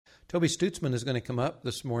Toby Stutzman is going to come up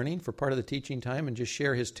this morning for part of the teaching time and just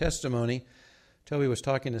share his testimony. Toby was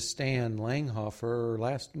talking to Stan Langhofer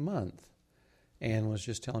last month and was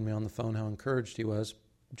just telling me on the phone how encouraged he was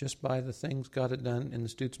just by the things God had done in the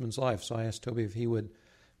Stutzman's life. So I asked Toby if he would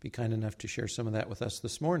be kind enough to share some of that with us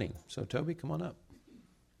this morning. So Toby, come on up.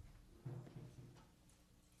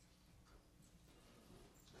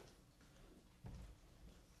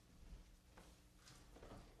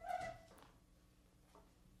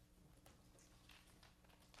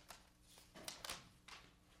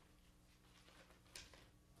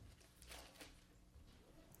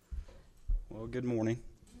 Well, good morning.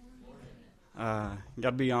 Got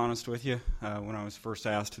to be honest with you. When I was first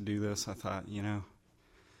asked to do this, I thought,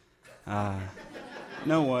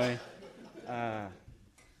 no way.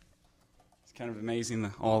 It's kind of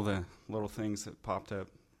amazing all the little things that popped up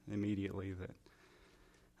immediately that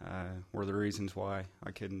were the reasons why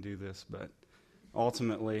I couldn't do this. But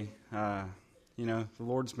ultimately, the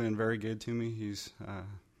Lord's been very good to me. He's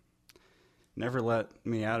never let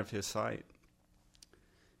me out of His sight.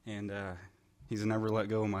 And He's never let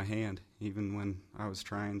go of my hand, even when I was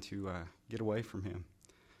trying to get away from Him.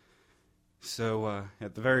 So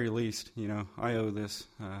at the very least, I owe this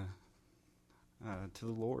to the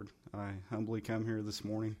Lord. I humbly come here this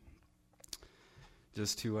morning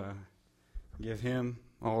just to give Him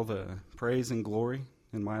all the praise and glory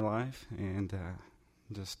in my life, and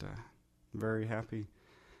just very happy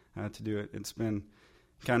to do it. It's been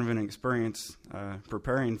kind of an experience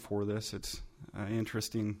preparing for this. It's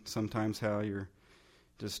interesting sometimes how you're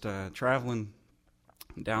just traveling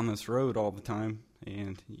down this road all the time,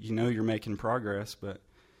 and you're making progress, but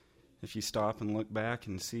if you stop and look back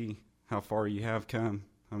and see how far you have come,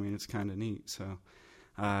 it's kind of neat. So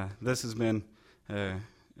this has been a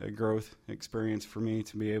growth experience for me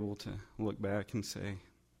to be able to look back and say,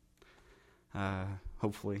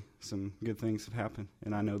 hopefully some good things have happened,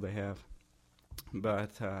 and I know they have.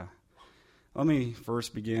 But let me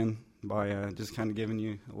first begin by just kind of giving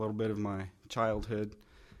you a little bit of my childhood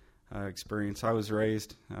experience. I was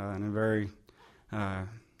raised in a very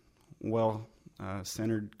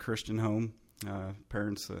well-centered Christian home,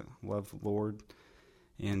 parents that love the Lord,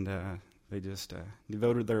 and they just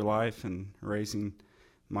devoted their life in raising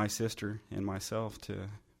my sister and myself to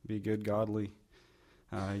be good, godly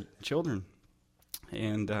children.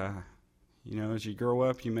 And, as you grow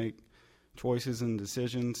up, you make choices and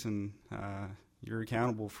decisions, and you're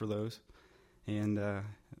accountable for those. And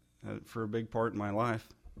for a big part in my life,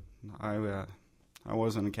 I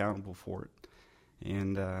wasn't accountable for it.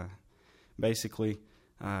 And basically,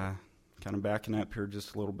 kind of backing up here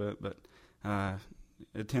just a little bit, but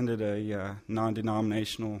attended a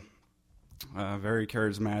non-denominational, very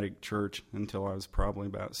charismatic church until I was probably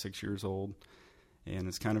about 6 years old. And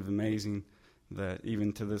it's kind of amazing that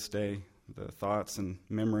even to this day, the thoughts and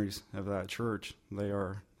memories of that church, they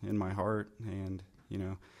are in my heart. And,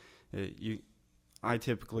 I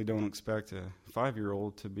typically don't expect a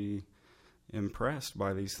 5-year-old to be impressed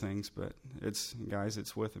by these things, but it's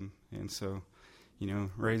with them. And so,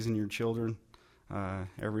 raising your children,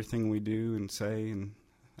 everything we do and say and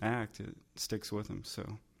act, it sticks with them. So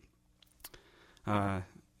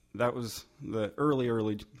that was the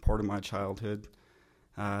early part of my childhood.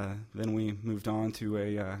 Then we moved on to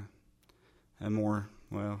a more,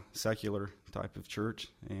 secular type of church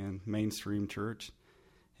and mainstream church.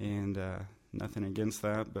 And nothing against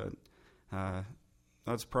that, but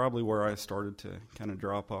that's probably where I started to kind of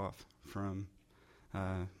drop off from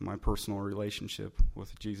my personal relationship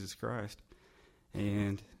with Jesus Christ.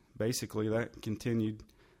 And basically that continued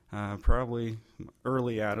probably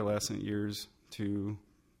early adolescent years to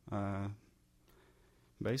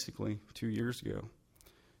basically 2 years ago.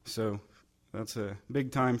 So that's a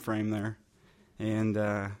big time frame there. And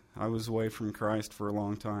I was away from Christ for a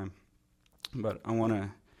long time. But I want to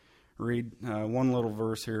read one little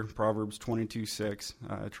verse here, Proverbs 22:6.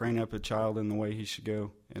 Train up a child in the way he should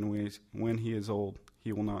go, and when he is old,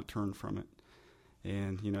 he will not turn from it.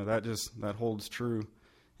 And, that holds true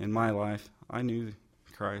in my life. I knew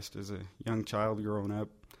Christ as a young child growing up,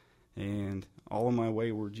 and all of my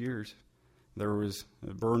wayward years, there was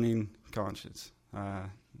a burning conscience.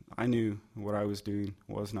 I knew what I was doing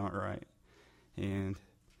was not right. And,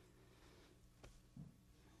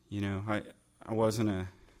 I wasn't a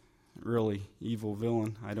really evil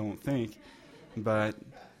villain, I don't think, but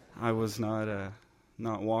I was not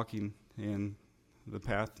walking in the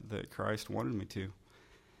path that Christ wanted me to.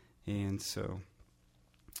 And so,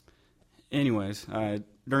 anyways,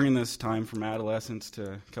 during this time from adolescence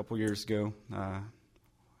to a couple years ago,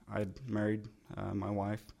 I'd married my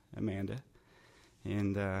wife, Amanda,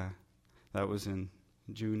 and that was in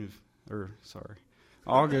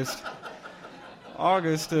August.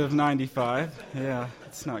 August of 95. Yeah,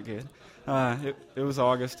 it's not good. It was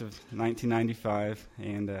August of 1995,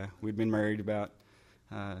 and we'd been married about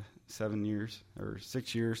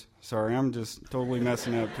 6 years. Sorry, I'm just totally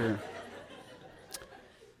messing up here.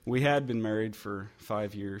 We had been married for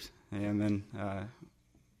 5 years, and then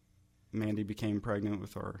Mandy became pregnant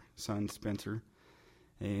with our son, Spencer.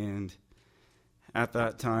 And at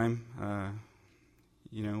that time,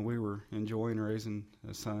 we were enjoying raising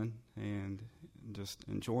a son and just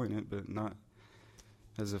enjoying it, but not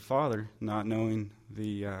as a father, not knowing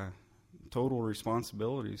the total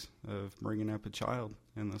responsibilities of bringing up a child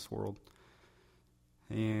in this world.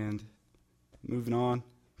 And moving on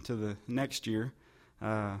to the next year,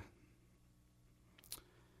 the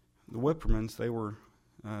Whippermans, they were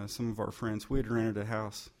some of our friends. We had rented a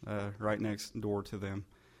house right next door to them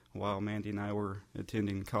while Mandy and I were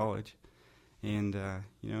attending college. And, I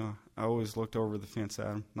always looked over the fence at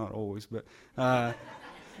them. Not always, but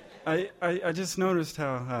I just noticed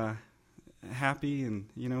how happy and,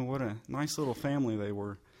 what a nice little family they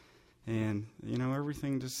were. And,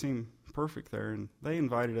 everything just seemed perfect there. And they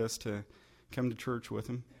invited us to come to church with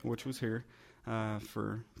them, which was here,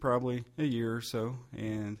 for probably a year or so.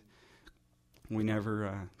 And we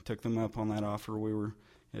never took them up on that offer. We were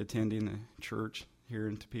attending a church here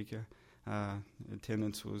in Topeka.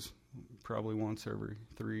 Attendance was probably once every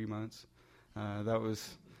 3 months. That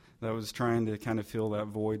was trying to kind of fill that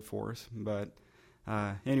void for us. But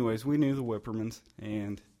anyways, we knew the Whippermans,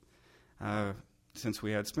 and since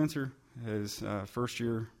we had Spencer, his first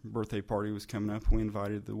year birthday party was coming up. We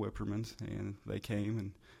invited the Whippermans, and they came,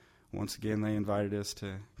 and once again they invited us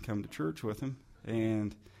to come to church with them.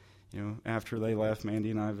 And after they left,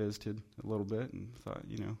 Mandy and I visited a little bit and thought,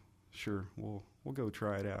 sure, we'll go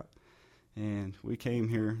try it out. And we came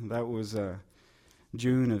here. That was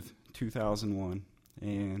June of 2001.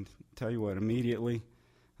 And tell you what, immediately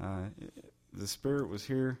the Spirit was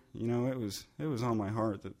here. It was on my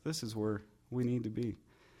heart that this is where we need to be.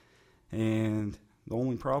 And the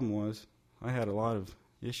only problem was I had a lot of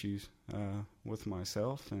issues with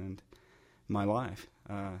myself and my life.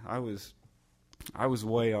 I was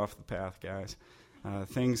way off the path, guys.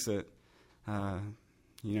 Things that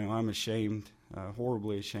I'm ashamed,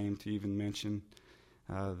 horribly ashamed to even mention,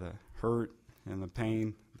 the hurt and the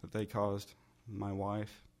pain that they caused my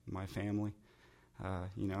wife, my family.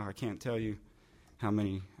 I can't tell you how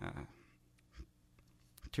many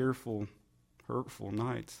tearful, hurtful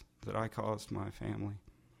nights that I caused my family.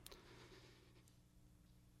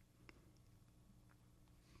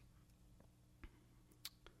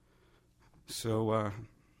 So,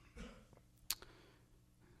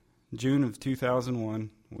 June of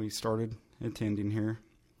 2001, we started attending here,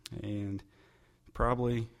 and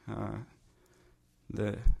probably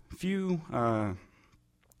the few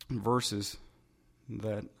verses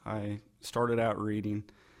that I started out reading,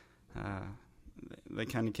 they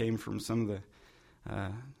kind of came from some of the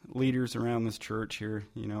leaders around this church here.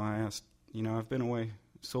 I asked, I've been away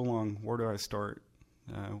so long, where do I start?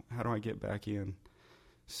 How do I get back in?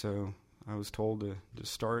 So I was told to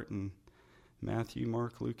just start in Matthew,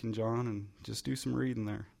 Mark, Luke, and John, and just do some reading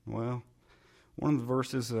there. Well, one of the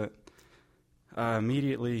verses that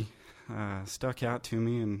immediately stuck out to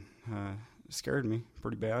me and scared me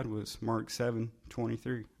pretty bad was Matthew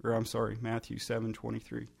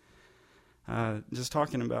 7:23. Just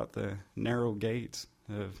talking about the narrow gates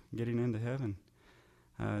of getting into heaven.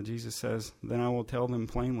 Jesus says, "Then I will tell them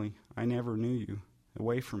plainly, I never knew you.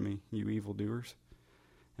 Away from me, you evildoers."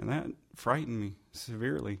 And that frightened me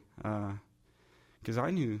severely, because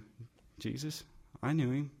I knew Jesus. I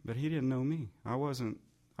knew him, but he didn't know me. I wasn't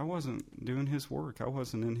doing his work. I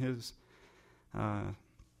wasn't in his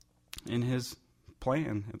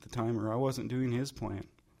plan at the time, or I wasn't doing his plan.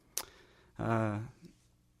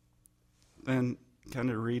 Then kind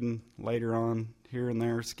of reading later on here and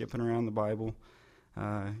there, skipping around the Bible,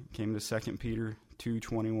 came to 2 Peter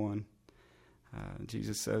 2:21.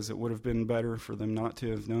 Jesus says, "It would have been better for them not to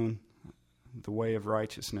have known the way of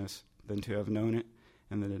righteousness than to have known it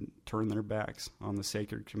and then turn their backs on the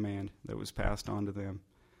sacred command that was passed on to them."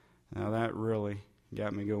 Now that really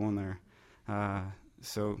got me going there.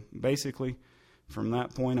 So basically, from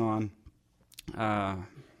that point on,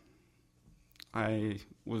 I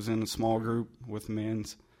was in a small group with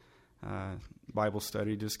men's Bible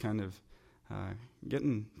study, just kind of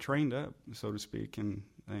getting trained up, so to speak, and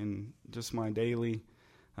just my daily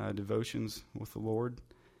devotions with the Lord.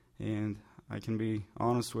 And I can be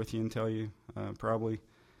honest with you and tell you, probably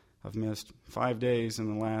I've missed 5 days in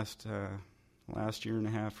the last year and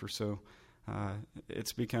a half or so.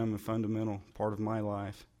 it's become a fundamental part of my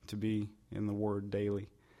life to be in the Word daily.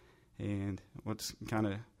 And what's kind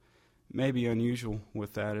of maybe unusual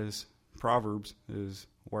with that is Proverbs is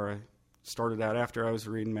where I started out after I was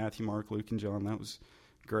reading Matthew, Mark, Luke, and John. That was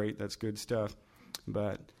great. That's good stuff.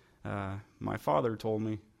 But my father told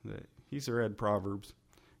me that he's read Proverbs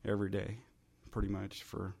every day, pretty much,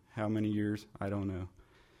 for how many years, I don't know.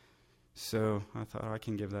 So I thought I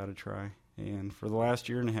can give that a try. And for the last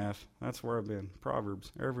year and a half, that's where I've been.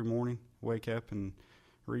 Proverbs. Every morning, wake up and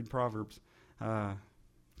read Proverbs.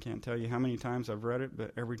 Can't tell you how many times I've read it,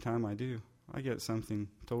 but every time I do, I get something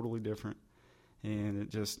totally different. And it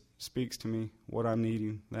just speaks to me what I'm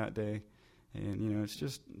needing that day. And,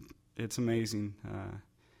 it's amazing.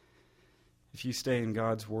 If you stay in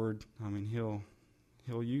God's Word,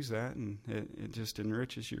 He'll use that, and it just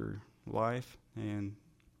enriches your life and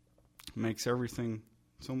makes everything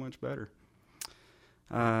so much better.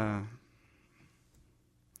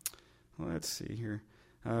 Let's see here.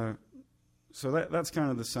 So that's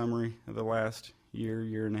kind of the summary of the last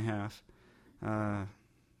year and a half. Now,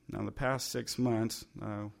 the past 6 months,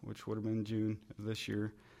 which would have been June of this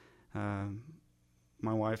year,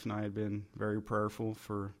 my wife and I had been very prayerful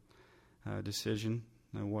for a decision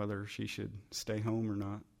whether she should stay home or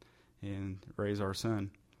not and raise our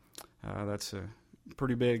son. That's a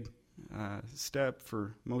pretty big step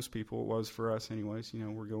for most people. It was for us anyways.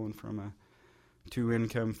 We're going from a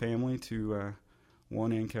 2-income family to a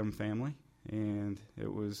 1-income family, and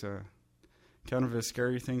it was kind of a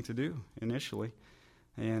scary thing to do initially.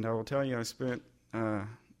 And I will tell you, I spent a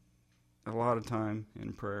lot of time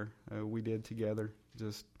in prayer. We did together.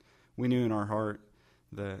 We knew in our heart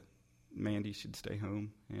that Mandy should stay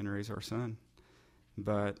home and raise our son.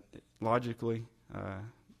 But logically,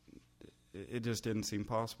 it just didn't seem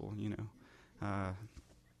possible,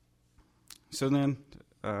 So then,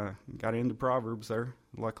 got into Proverbs there.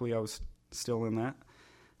 Luckily, I was still in that.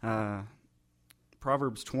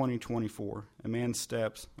 Proverbs 20:24. A man's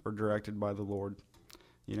steps are directed by the Lord.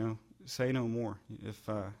 Say no more.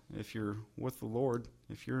 If you're with the Lord,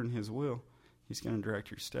 if you're in His will, He's going to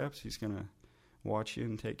direct your steps. He's going to watch you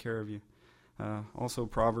and take care of you. Also,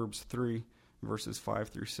 Proverbs 3, verses 5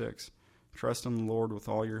 through 6. Trust in the Lord with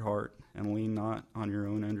all your heart, and lean not on your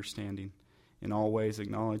own understanding. In all ways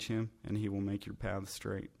acknowledge Him, and He will make your paths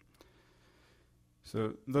straight.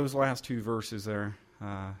 So those last 2 verses there,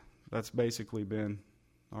 that's basically been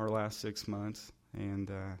our last 6 months, and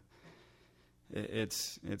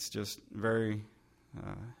it's just very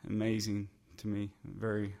amazing to me,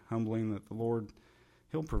 very humbling that the Lord,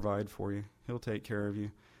 He'll provide for you. He'll take care of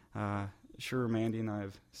you. Sure, Mandy and I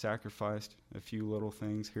have sacrificed a few little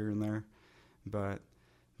things here and there, but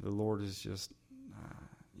the Lord is just,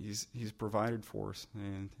 He's provided for us,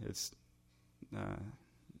 and it's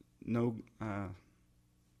no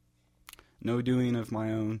doing of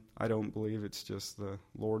my own. I don't believe it's just the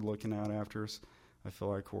Lord looking out after us. I feel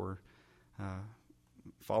like we're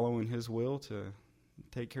following His will to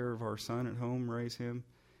take care of our son at home, raise him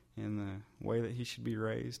in the way that he should be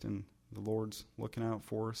raised, and the Lord's looking out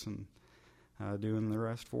for us and doing the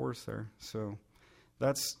rest for us there. So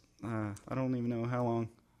that's, I don't even know how long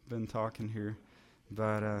I've been talking here,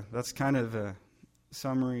 but that's kind of a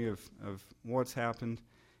summary of what's happened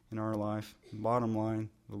in our life. Bottom line,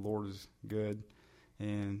 the Lord is good,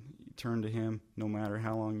 and you turn to Him no matter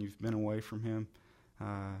how long you've been away from Him.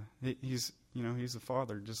 He's a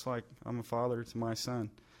father, just like I'm a father to my son.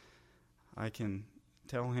 I can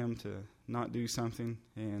tell him to not do something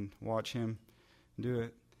and watch him do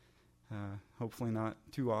it. Hopefully not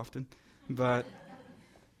too often, but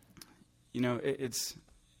it's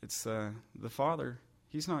the Father.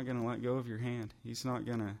 He's not going to let go of your hand. He's not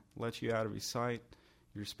going to let you out of His sight.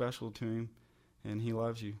 You're special to Him, and He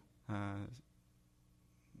loves you.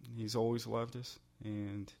 He's always loved us,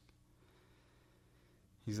 and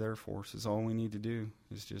He's there for us. It's all we need to do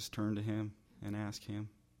is just turn to Him and ask Him,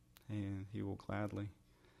 and He will gladly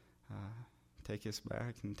take us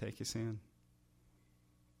back and take us in.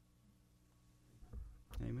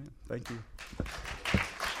 Amen. Thank you.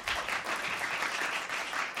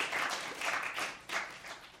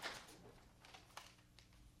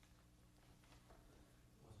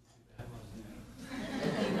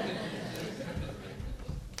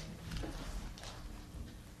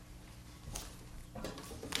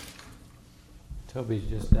 Toby's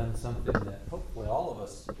just done something that hopefully all of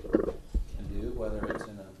us can do, whether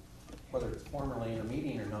it's formally in a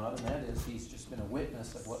meeting or not, and that is he's just been a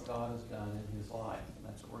witness of what God has done in his life, and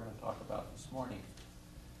that's what we're going to talk about this morning.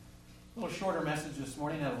 A little shorter message this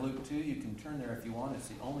morning out of Luke 2. You can turn there if you want. It's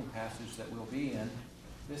the only passage that we'll be in.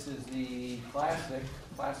 This is the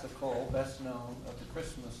classical, best known of the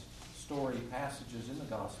Christmas story passages in the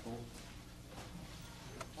Gospel.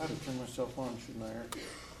 I ought to turn myself on, shouldn't I, Eric?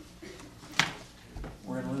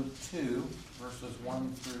 We're in Luke 2, verses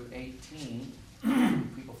 1 through 18.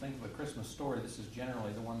 People think of a Christmas story. This is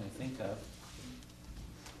generally the one they think of.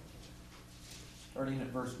 Starting at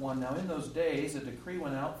verse 1. Now in those days a decree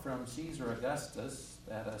went out from Caesar Augustus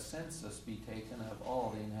that a census be taken of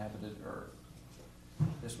all the inhabited earth.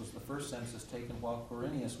 This was the first census taken while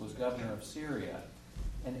Quirinius was governor of Syria.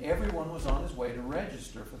 And everyone was on his way to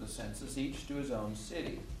register for the census, each to his own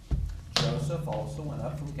city. Joseph also went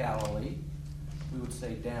up from Galilee. We would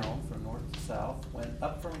say down from north to south. Went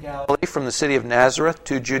up from Galilee from the city of Nazareth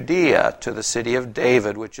to Judea, to the city of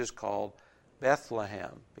David, which is called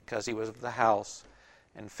Bethlehem, because he was of the house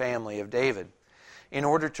and family of David, in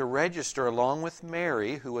order to register along with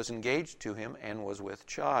Mary, who was engaged to him and was with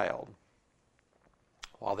child.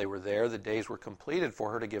 While they were there, the days were completed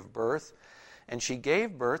for her to give birth, and she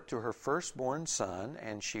gave birth to her firstborn son,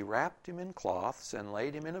 and she wrapped him in cloths and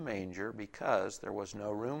laid him in a manger, because there was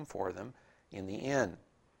no room for them in the inn.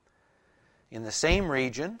 In the same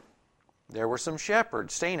region, there were some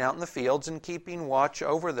shepherds staying out in the fields and keeping watch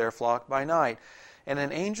over their flock by night. And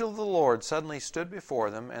an angel of the Lord suddenly stood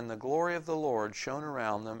before them, and the glory of the Lord shone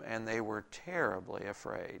around them, and they were terribly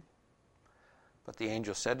afraid. But the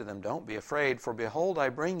angel said to them, "Don't be afraid, for behold, I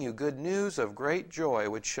bring you good news of great joy,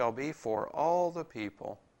 which shall be for all the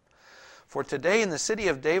people. For today in the city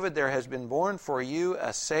of David there has been born for you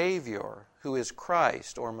a Savior, who is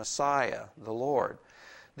Christ, or Messiah, the Lord.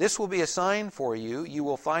 This will be a sign for you. You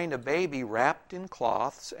will find a baby wrapped in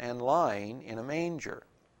cloths and lying in a manger."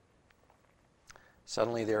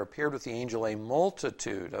 Suddenly there appeared with the angel a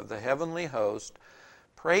multitude of the heavenly host,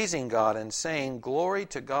 praising God and saying, "Glory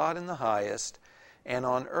to God in the highest, and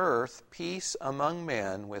on earth peace among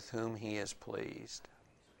men with whom he is pleased."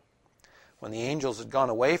 When the angels had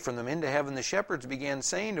gone away from them into heaven, the shepherds began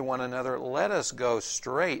saying to one another, "Let us go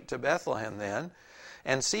straight to Bethlehem then,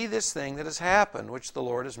 and see this thing that has happened, which the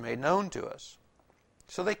Lord has made known to us."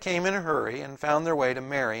 So they came in a hurry and found their way to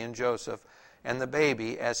Mary and Joseph and the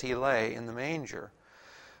baby as he lay in the manger.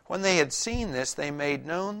 When they had seen this, they made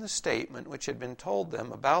known the statement which had been told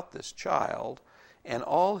them about this child, and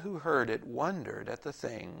all who heard it wondered at the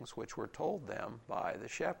things which were told them by the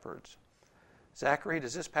shepherds. Zachary,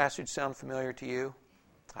 does this passage sound familiar to you?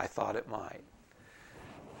 I thought it might.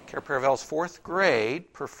 Care Paravel's fourth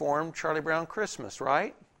grade performed Charlie Brown Christmas,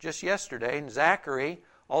 right? Just yesterday. And Zachary,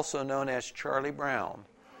 also known as Charlie Brown,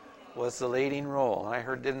 was the leading role. And I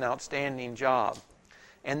heard did an outstanding job.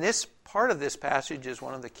 And this part of this passage is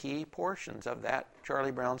one of the key portions of that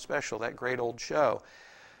Charlie Brown special, that great old show.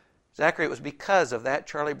 Zachary, it was because of that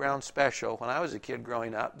Charlie Brown special, when I was a kid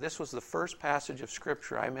growing up, this was the first passage of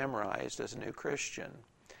Scripture I memorized as a new Christian.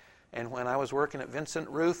 And when I was working at Vincent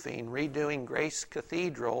Roofing, redoing Grace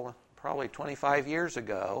Cathedral, probably 25 years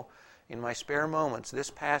ago, in my spare moments, this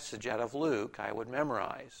passage out of Luke I would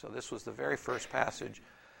memorize. So this was the very first passage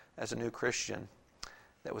as a new Christian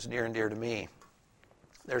that was near and dear to me.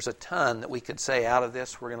 There's a ton that we could say out of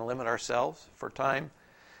this. We're going to limit ourselves for time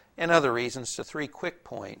and other reasons to 3 quick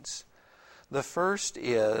points. The first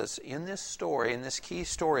is, in this story, in this key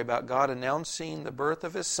story about God announcing the birth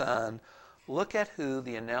of His Son, look at who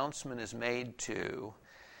the announcement is made to.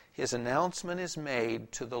 His announcement is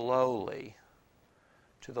made to the lowly,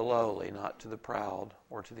 not to the proud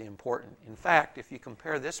or to the important. In fact, if you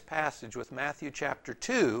compare this passage with Matthew chapter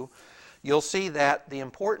 2, you'll see that the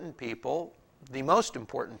important people, the most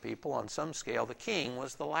important people on some scale, the king,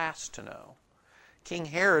 was the last to know. King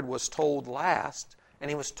Herod was told last,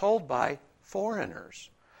 and he was told by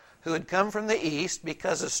foreigners who had come from the east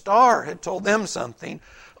because a star had told them something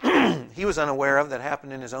he was unaware of that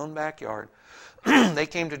happened in his own backyard. They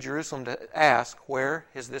came to Jerusalem to ask, where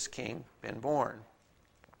has this king been born?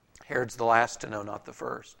 Herod's the last to know, not the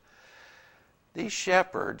first. These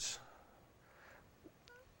shepherds,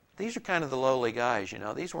 these are kind of the lowly guys, you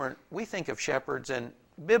know. These weren't, we think of shepherds, and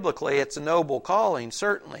biblically it's a noble calling,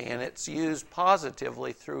 certainly, and it's used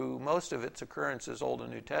positively through most of its occurrences, Old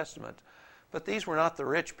and New Testament. But these were not the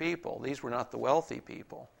rich people. These were not the wealthy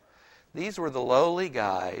people. These were the lowly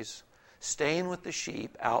guys staying with the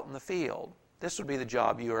sheep out in the field. This would be the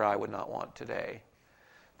job you or I would not want today.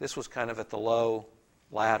 This was kind of at the low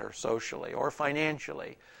ladder socially or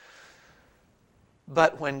financially.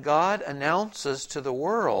 But when God announces to the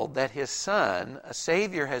world that His Son, a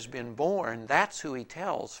Savior, has been born, that's who He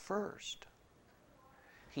tells first.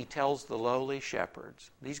 He tells the lowly shepherds.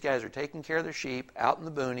 These guys are taking care of their sheep out in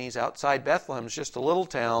the boonies, outside Bethlehem. It's just a little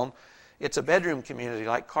town. It's a bedroom community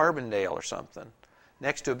like Carbondale or something.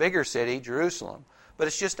 next to a bigger city, Jerusalem. But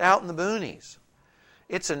it's just out in the boonies.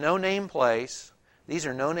 It's a no-name place. These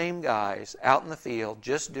are no-name guys out in the field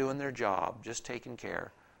just doing their job, just taking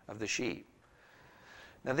care of the sheep.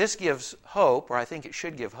 Now this gives hope, or I think it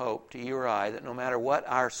should give hope to you or I, that no matter what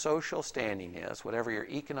our social standing is, whatever your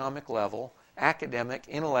economic level, academic,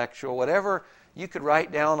 intellectual, whatever you could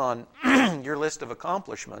write down on your list of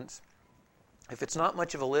accomplishments, if it's not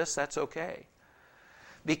much of a list, that's okay.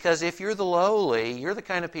 Because if you're the lowly, you're the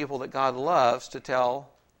kind of people that God loves to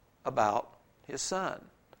tell about His Son.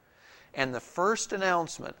 And the first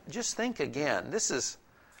announcement, just think again,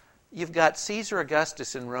 you've got Caesar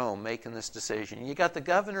Augustus in Rome making this decision. You got the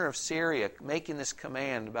governor of Syria making this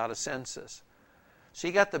command about a census. So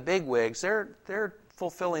you got the bigwigs, they're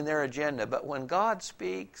fulfilling their agenda. But when God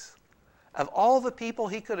speaks, of all the people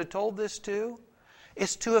He could have told this to,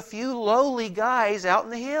 it's to a few lowly guys out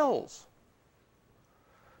in the hills.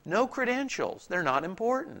 No credentials. They're not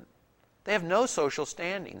important. They have no social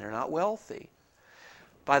standing. They're not wealthy.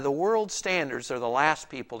 By the world's standards, they're the last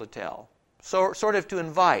people to tell. So, sort of to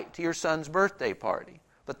invite to your son's birthday party.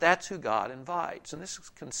 But that's who God invites. And this is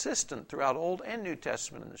consistent throughout Old and New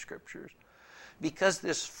Testament in the Scriptures. Because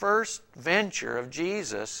this first venture of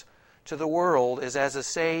Jesus to the world is as a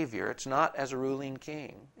Savior. It's not as a ruling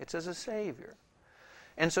king. It's as a Savior.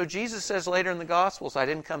 And so Jesus says later in the Gospels, I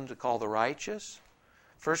didn't come to call the righteous.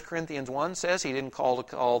 1 Corinthians 1 says He didn't come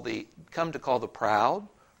to call the proud,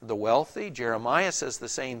 the wealthy. Jeremiah says the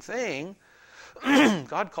same thing.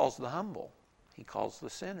 God calls the humble. He calls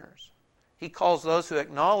the sinners. He calls those who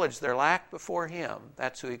acknowledge their lack before Him.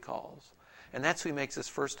 That's who He calls. And that's who He makes His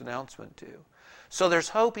first announcement to. So there's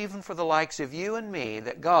hope even for the likes of you and me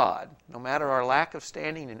that God, no matter our lack of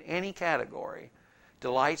standing in any category,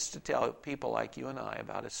 delights to tell people like you and I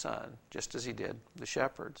about His Son, just as He did the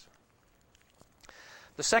shepherds.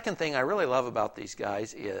 The second thing I really love about these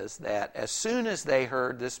guys is that as soon as they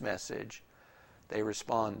heard this message, they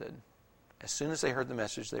responded. As soon as they heard the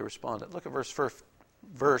message, they responded. Look at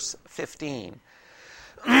verse 15.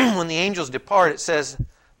 When the angels depart, it says,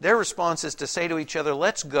 their response is to say to each other,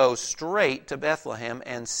 let's go straight to Bethlehem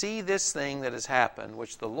and see this thing that has happened,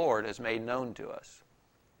 which the Lord has made known to us.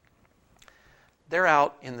 They're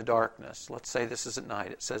out in the darkness. Let's say this is at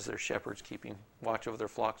night. It says they're shepherds keeping watch over their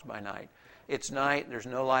flocks by night. It's night. There's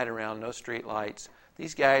no light around, no street lights.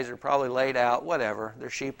 These guys are probably laid out, whatever. Their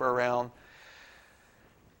sheep are around.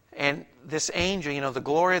 And this angel, the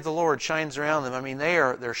glory of the Lord shines around them. I mean,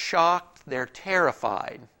 they're shocked. They're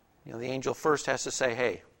terrified. The angel first has to say,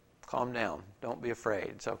 hey, calm down. Don't be afraid.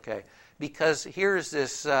 It's okay. Because here's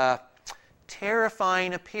this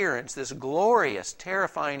terrifying appearance, this glorious,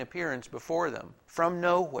 terrifying appearance before them from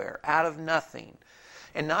nowhere, out of nothing.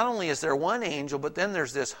 And not only is there one angel, but then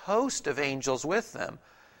there's this host of angels with them.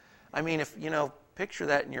 I mean, if, picture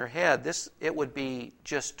that in your head, it would be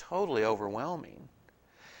just totally overwhelming.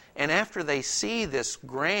 And after they see this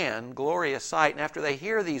grand, glorious sight, and after they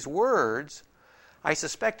hear these words, I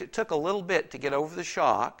suspect it took a little bit to get over the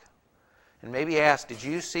shock and maybe ask, did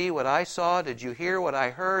you see what I saw? Did you hear what I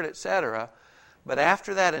heard? Etc. But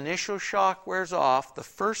after that initial shock wears off, the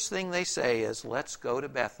first thing they say is, let's go to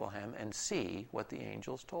Bethlehem and see what the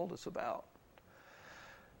angels told us about.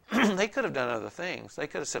 They could have done other things. They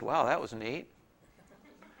could have said, wow, that was neat.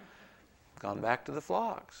 Gone back to the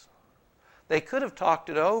flocks. They could have talked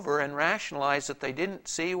it over and rationalized that they didn't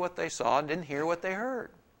see what they saw and didn't hear what they heard.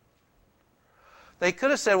 They could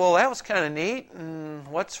have said, well, that was kind of neat, and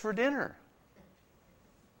what's for dinner?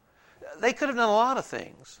 They could have done a lot of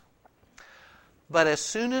things. But as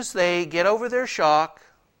soon as they get over their shock,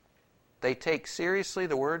 they take seriously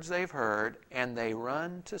the words they've heard, and they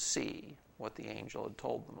run to see what the angel had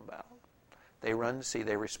told them about. They run to see,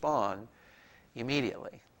 they respond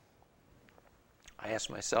immediately. I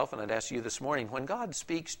asked myself, and I'd ask you this morning, when God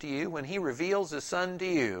speaks to you, when He reveals His Son to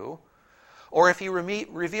you, or if He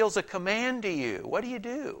reveals a command to you, what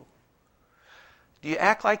do? Do you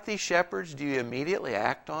act like these shepherds? Do you immediately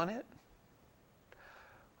act on it?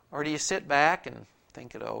 Or do you sit back and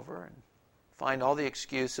think it over and find all the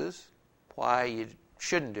excuses why you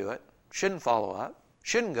shouldn't do it, shouldn't follow up,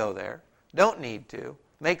 shouldn't go there, don't need to,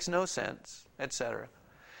 makes no sense, etc.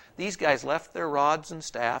 These guys left their rods and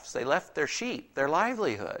staffs, they left their sheep, their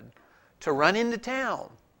livelihood, to run into town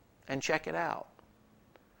and check it out.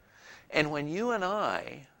 And when you and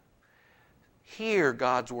I hear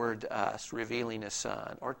God's word to us, revealing His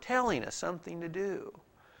Son, or telling us something to do,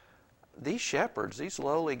 these shepherds, these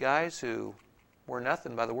lowly guys who were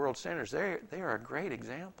nothing by the world's standards, they are a great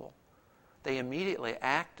example. They immediately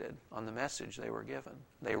acted on the message they were given.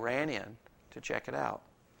 They ran in to check it out.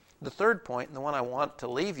 The third point, and the one I want to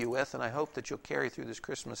leave you with, and I hope that you'll carry through this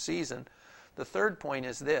Christmas season, the third point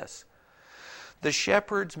is this. The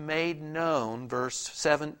shepherds made known, verse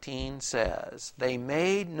 17 says, they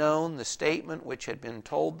made known the statement which had been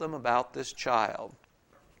told them about this child.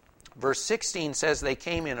 Verse 16 says they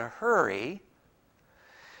came in a hurry,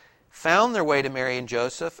 found their way to Mary and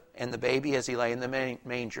Joseph and the baby as he lay in the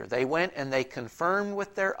manger. They went and they confirmed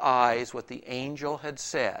with their eyes what the angel had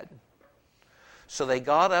said. So they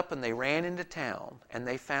got up and they ran into town and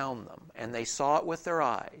they found them and they saw it with their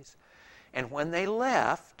eyes. And when they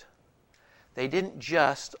left, they didn't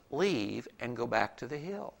just leave and go back to the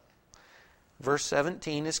hill. Verse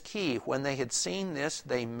 17 is key. When they had seen this,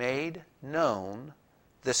 they made known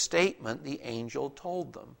the statement the angel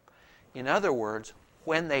told them. In other words,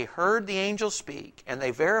 when they heard the angel speak and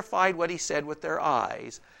they verified what he said with their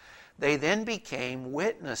eyes, they then became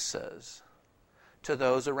witnesses to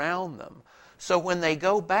those around them. So when they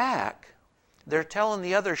go back, they're telling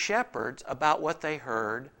the other shepherds about what they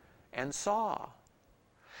heard and saw.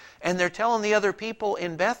 And they're telling the other people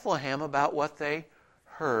in Bethlehem about what they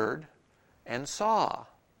heard and saw.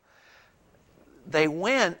 They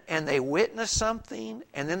went and they witnessed something,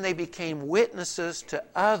 and then they became witnesses to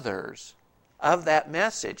others of that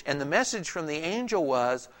message. And the message from the angel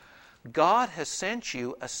was, God has sent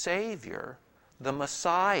you a Savior, the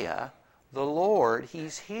Messiah, the Lord.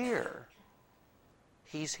 He's here.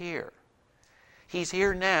 He's here. He's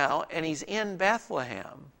here now, and He's in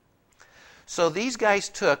Bethlehem. So these guys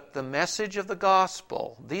took the message of the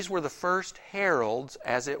gospel. These were the first heralds,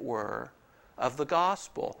 as it were, of the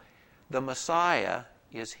gospel. The Messiah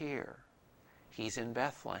is here. He's in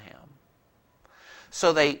Bethlehem.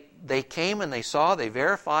 So they came and they saw, they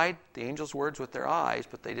verified the angel's words with their eyes,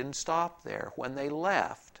 but they didn't stop there. When they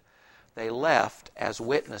left as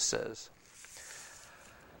witnesses.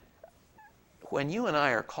 When you and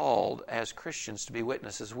I are called as Christians to be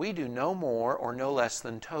witnesses, we do no more or no less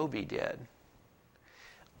than Toby did.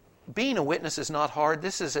 Being a witness is not hard.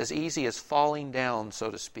 This is as easy as falling down, so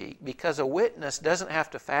to speak, because a witness doesn't have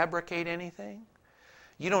to fabricate anything.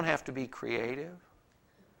 You don't have to be creative.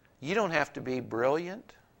 You don't have to be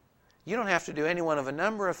brilliant. You don't have to do any one of a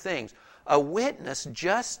number of things. A witness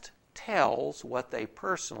just tells what they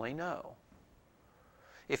personally know.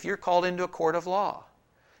 If you're called into a court of law,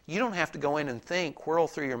 you don't have to go in and think, whirl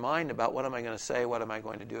through your mind about what am I going to say, what am I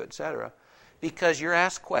going to do, etc., because you're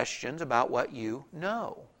asked questions about what you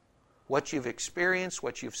know, what you've experienced,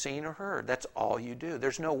 what you've seen or heard. That's all you do.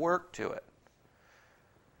 There's no work to it.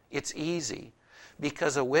 It's easy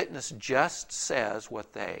because a witness just says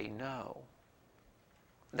what they know.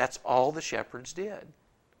 That's all the shepherds did.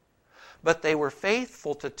 But they were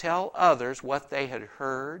faithful to tell others what they had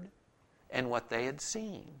heard and what they had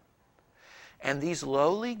seen. And these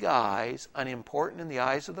lowly guys, unimportant in the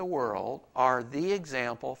eyes of the world, are the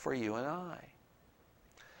example for you and I.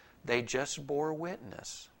 They just bore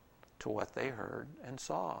witness to what they heard and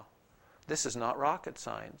saw. This is not rocket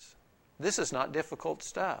science. This is not difficult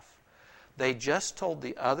stuff. They just told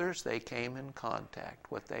the others they came in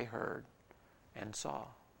contact what they heard and saw.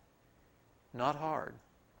 Not hard.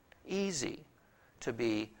 Easy to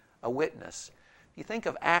be a witness. You think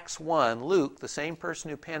of Acts 1, Luke, the same person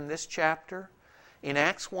who penned this chapter, in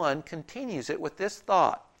Acts 1 continues it with this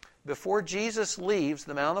thought. Before Jesus leaves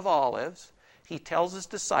the Mount of Olives, he tells his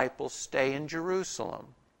disciples, stay in Jerusalem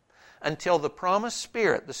until the promised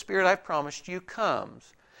Spirit, the Spirit I've promised you,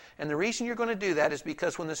 comes. And the reason you're going to do that is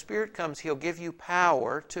because when the Spirit comes, He'll give you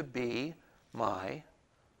power to be my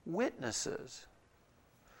witnesses.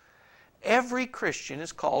 Every Christian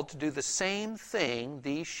is called to do the same thing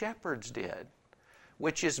these shepherds did,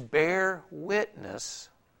 which is bear witness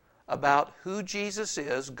about who Jesus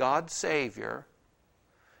is, God's Savior,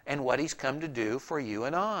 and what He's come to do for you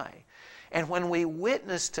and I. And when we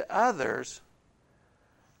witness to others,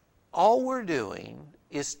 all we're doing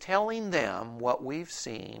is telling them what we've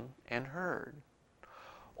seen and heard.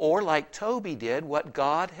 Or like Toby did, what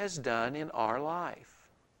God has done in our life.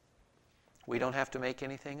 We don't have to make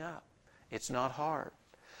anything up. It's not hard.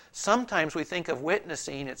 Sometimes we think of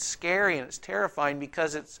witnessing, it's scary and it's terrifying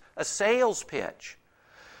because it's a sales pitch.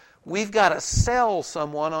 We've got to sell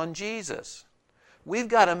someone on Jesus. We've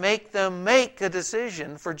got to make them make a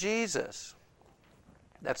decision for Jesus.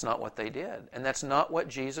 That's not what they did. And that's not what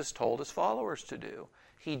Jesus told His followers to do.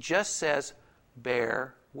 He just says,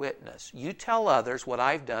 bear witness. You tell others what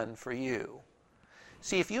I've done for you.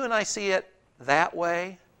 See, if you and I see it that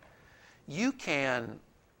way, you can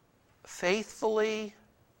faithfully,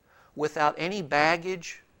 without any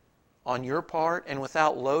baggage on your part and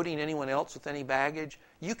without loading anyone else with any baggage,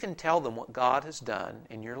 you can tell them what God has done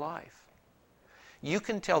in your life. You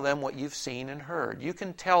can tell them what you've seen and heard. You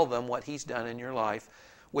can tell them what He's done in your life,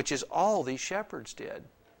 which is all these shepherds did.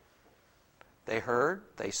 They heard,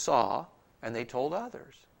 they saw, and they told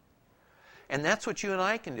others. And that's what you and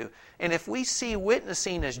I can do. And if we see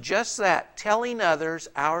witnessing as just that, telling others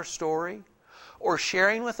our story, or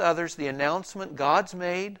sharing with others the announcement God's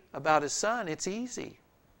made about His Son, it's easy.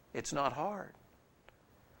 It's not hard.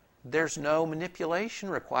 There's no manipulation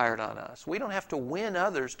required on us. We don't have to win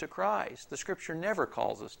others to Christ. The Scripture never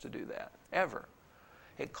calls us to do that, ever.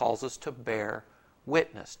 It calls us to bear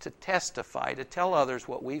witness, to testify, to tell others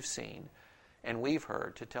what we've seen and we've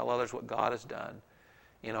heard, to tell others what God has done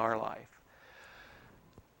in our life.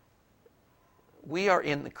 We are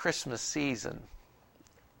in the Christmas season,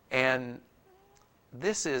 and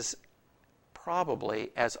this is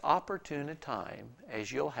probably as opportune a time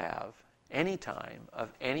as you'll have any time of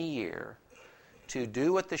any year to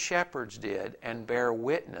do what the shepherds did and bear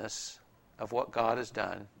witness of what God has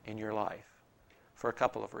done in your life, for a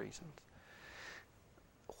couple of reasons.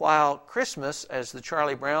 While Christmas, as the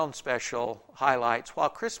Charlie Brown special highlights, while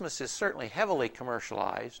Christmas is certainly heavily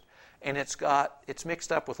commercialized and it's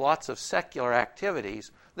mixed up with lots of secular activities,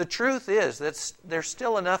 the truth is that there's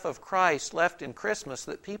still enough of Christ left in Christmas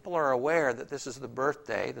that people are aware that this is the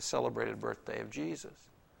birthday, the celebrated birthday of Jesus.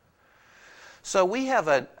 So we have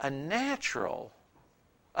a natural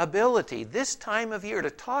ability this time of year to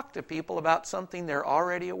talk to people about something they're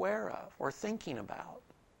already aware of or thinking about.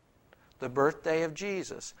 The birthday of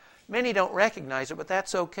Jesus. Many don't recognize it, but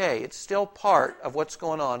that's okay. It's still part of what's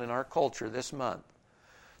going on in our culture this month.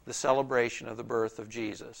 The celebration of the birth of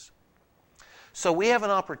Jesus. So we have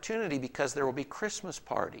an opportunity because there will be Christmas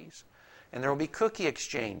parties, and there will be cookie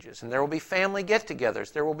exchanges, and there will be family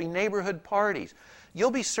get-togethers, there will be neighborhood parties.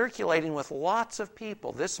 You'll be circulating with lots of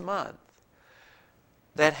people this month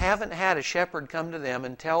that haven't had a shepherd come to them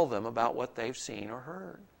and tell them about what they've seen or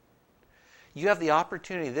heard. You have the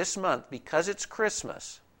opportunity this month, because it's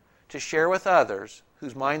Christmas, to share with others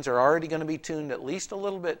whose minds are already going to be tuned at least a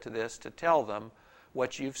little bit to this, to tell them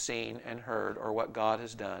what you've seen and heard or what God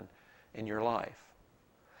has done in your life.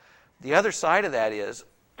 The other side of that is,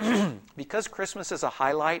 because Christmas is a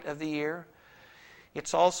highlight of the year,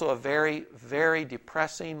 it's also a very, very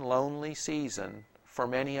depressing, lonely season for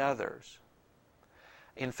many others.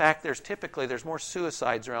 In fact, there's more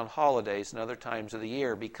suicides around holidays than other times of the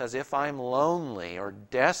year, because if I'm lonely or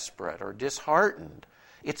desperate or disheartened,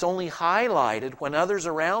 it's only highlighted when others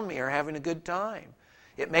around me are having a good time.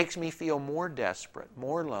 It makes me feel more desperate,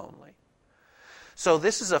 more lonely. So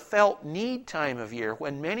this is a felt need time of year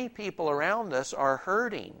when many people around us are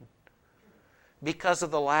hurting because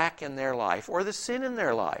of the lack in their life, or the sin in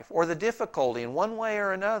their life, or the difficulty in one way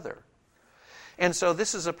or another. And so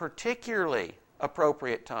this is a particularly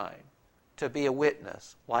appropriate time to be a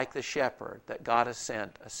witness, like the shepherd, that God has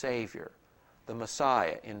sent a Savior, the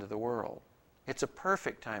Messiah, into the world. It's a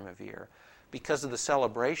perfect time of year because of the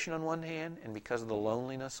celebration on one hand and because of the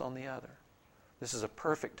loneliness on the other. This is a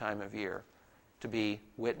perfect time of year to be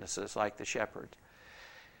witnesses like the shepherds.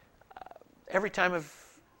 Every time of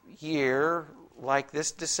year, like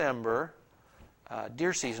this December,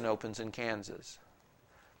 deer season opens in Kansas.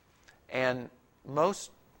 And most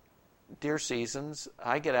deer seasons,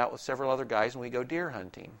 I get out with several other guys and we go deer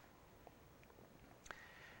hunting.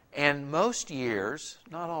 And most years,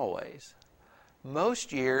 not always,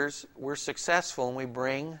 most years we're successful and we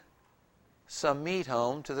bring some meat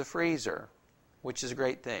home to the freezer, which is a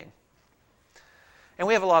great thing. And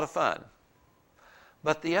we have a lot of fun.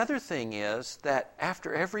 But the other thing is that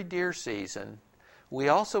after every deer season, we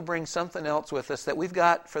also bring something else with us that we've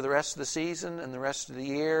got for the rest of the season and the rest of the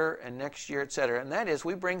year and next year, etc. And that is,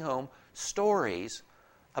 we bring home stories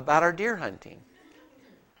about our deer hunting.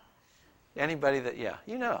 Anybody that,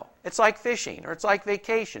 you know. It's like fishing or it's like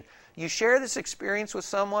vacation. You share this experience with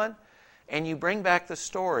someone and you bring back the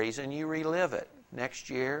stories and you relive it next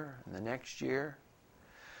year and the next year.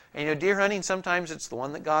 And deer hunting, sometimes it's the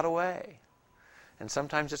one that got away. And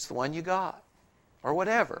sometimes it's the one you got. Or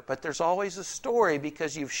whatever. But there's always a story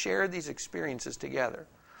because you've shared these experiences together.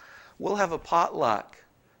 We'll have a potluck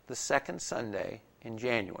the second Sunday in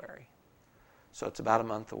January. So it's about a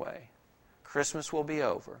month away. Christmas will be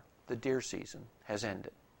over. The deer season has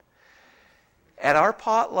ended. At our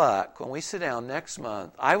potluck, when we sit down next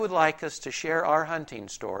month, I would like us to share our hunting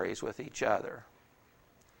stories with each other.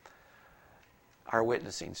 Our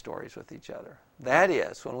witnessing stories with each other. That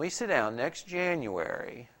is, when we sit down next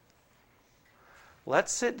January,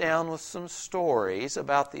 let's sit down with some stories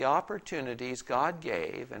about the opportunities God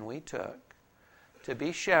gave and we took to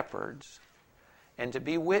be shepherds and to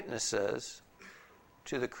be witnesses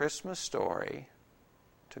to the Christmas story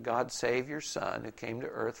to God's Savior Son who came to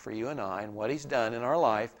earth for you and I and what He's done in our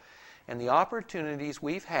life and the opportunities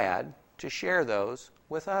we've had to share those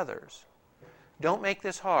with others. Don't make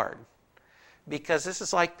this hard, because this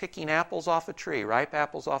is like picking apples off a tree, ripe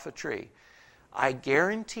apples off a tree. I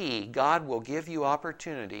guarantee God will give you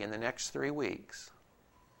opportunity in the next 3 weeks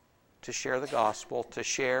to share the gospel, to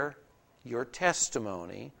share your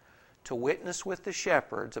testimony, to witness with the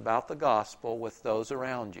shepherds about the gospel with those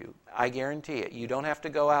around you. I guarantee it. You don't have to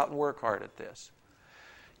go out and work hard at this.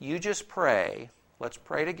 You just pray. Let's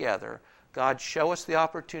pray together. God, show us the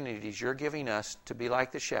opportunities You're giving us to be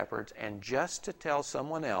like the shepherds and just to tell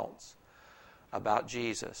someone else about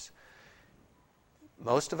Jesus.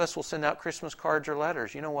 Most of us will send out Christmas cards or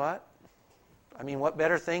letters. You know what? I mean, what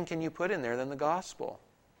better thing can you put in there than the gospel?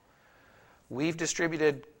 We've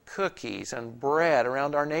distributed cookies and bread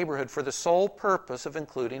around our neighborhood for the sole purpose of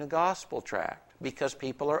including a gospel tract, because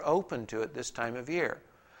people are open to it this time of year.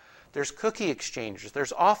 There's cookie exchanges.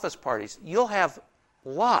 There's office parties. You'll have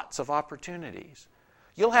lots of opportunities.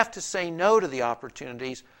 You'll have to say no to the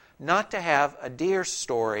opportunities not to have a deer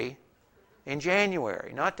story in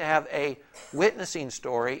January, not to have a witnessing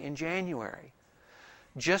story in January.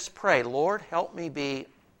 Just pray, Lord, help me be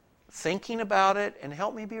thinking about it and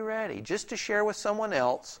help me be ready just to share with someone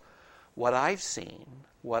else what I've seen,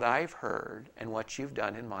 what I've heard, and what You've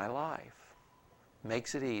done in my life.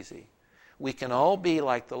 Makes it easy. We can all be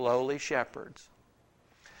like the lowly shepherds.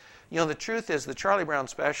 You know, the truth is the Charlie Brown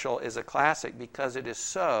special is a classic because it is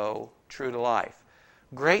so true to life.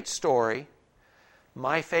 Great story.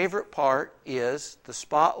 My favorite part is the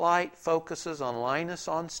spotlight focuses on Linus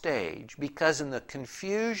on stage, because in the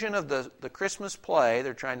confusion of the Christmas play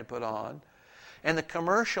they're trying to put on and the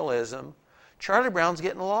commercialism, Charlie Brown's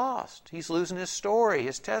getting lost. He's losing his story,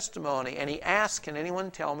 his testimony, and he asks, can anyone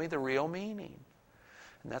tell me the real meaning?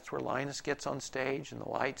 And that's where Linus gets on stage and the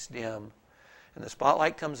lights dim and the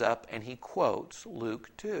spotlight comes up and he quotes Luke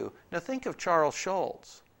 2. Now think of Charles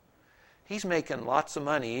Schulz. He's making lots of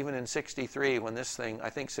money even in 63 when this thing, I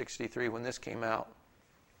think 63 when this came out.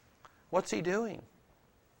 What's he doing?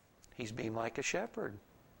 He's being like a shepherd.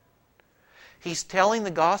 He's telling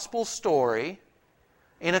the gospel story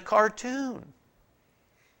in a cartoon.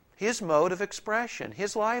 His mode of expression,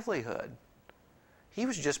 his livelihood. He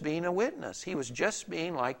was just being a witness. He was just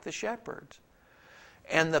being like the shepherds.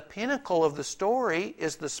 And the pinnacle of the story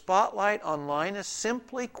is the spotlight on Linus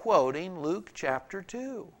simply quoting Luke chapter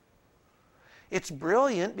 2. It's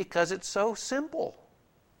brilliant because it's so simple.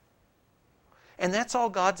 And that's all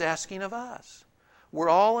God's asking of us. We're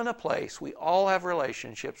all in a place, we all have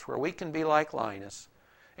relationships where we can be like Linus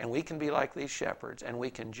and we can be like these shepherds and we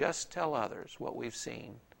can just tell others what we've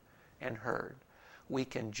seen and heard. We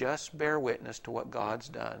can just bear witness to what God's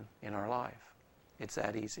done in our life. It's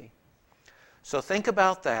that easy. So think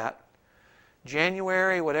about that.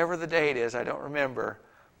 January, whatever the date is, I don't remember.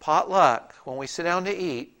 Potluck, when we sit down to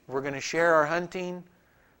eat, we're going to share our hunting,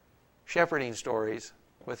 shepherding stories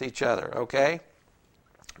with each other, okay?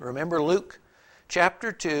 Remember Luke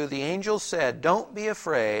chapter 2, the angel said, "Don't be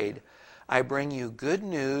afraid. I bring you good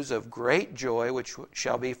news of great joy, which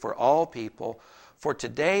shall be for all people. For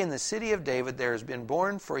today in the city of David there has been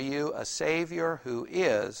born for you a Savior who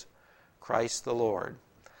is Christ the Lord."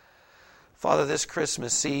 Father, this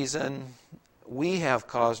Christmas season, we have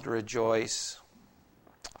cause to rejoice.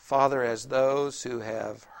 Father, as those who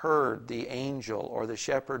have heard the angel or the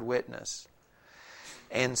shepherd witness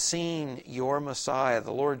and seen your Messiah,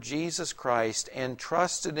 the Lord Jesus Christ, and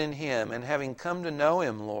trusted in Him, and having come to know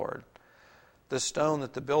Him, Lord, the stone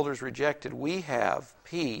that the builders rejected, we have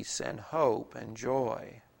peace and hope and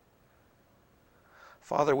joy.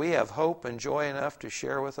 Father, we have hope and joy enough to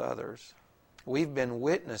share with others. We've been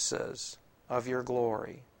witnesses of your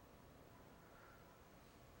glory.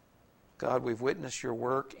 God, we've witnessed your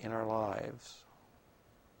work in our lives.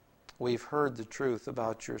 We've heard the truth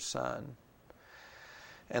about your Son.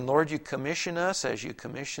 And Lord, you commission us as you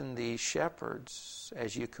commissioned these shepherds,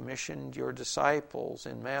 as you commissioned your disciples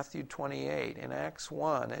in Matthew 28, in Acts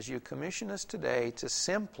 1, as you commission us today to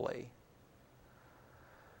simply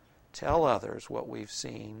tell others what we've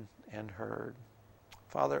seen and heard.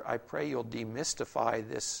 Father, I pray you'll demystify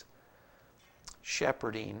this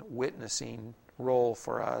shepherding, witnessing role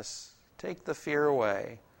for us. Take the fear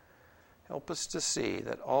away. Help us to see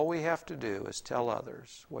that all we have to do is tell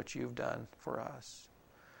others what you've done for us.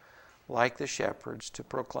 Like the shepherds, to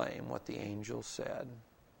proclaim what the angels said.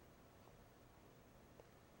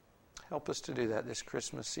 Help us to do that this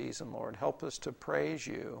Christmas season, Lord. Help us to praise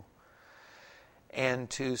you and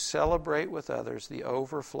to celebrate with others the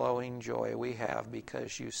overflowing joy we have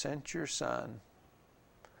because you sent your Son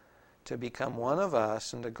to become one of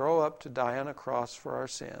us and to grow up to die on a cross for our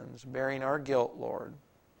sins, bearing our guilt, Lord,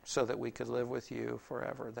 so that we could live with you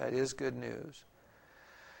forever. That is good news.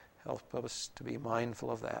 Help us to be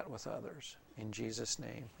mindful of that with others. In Jesus'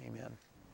 name, amen.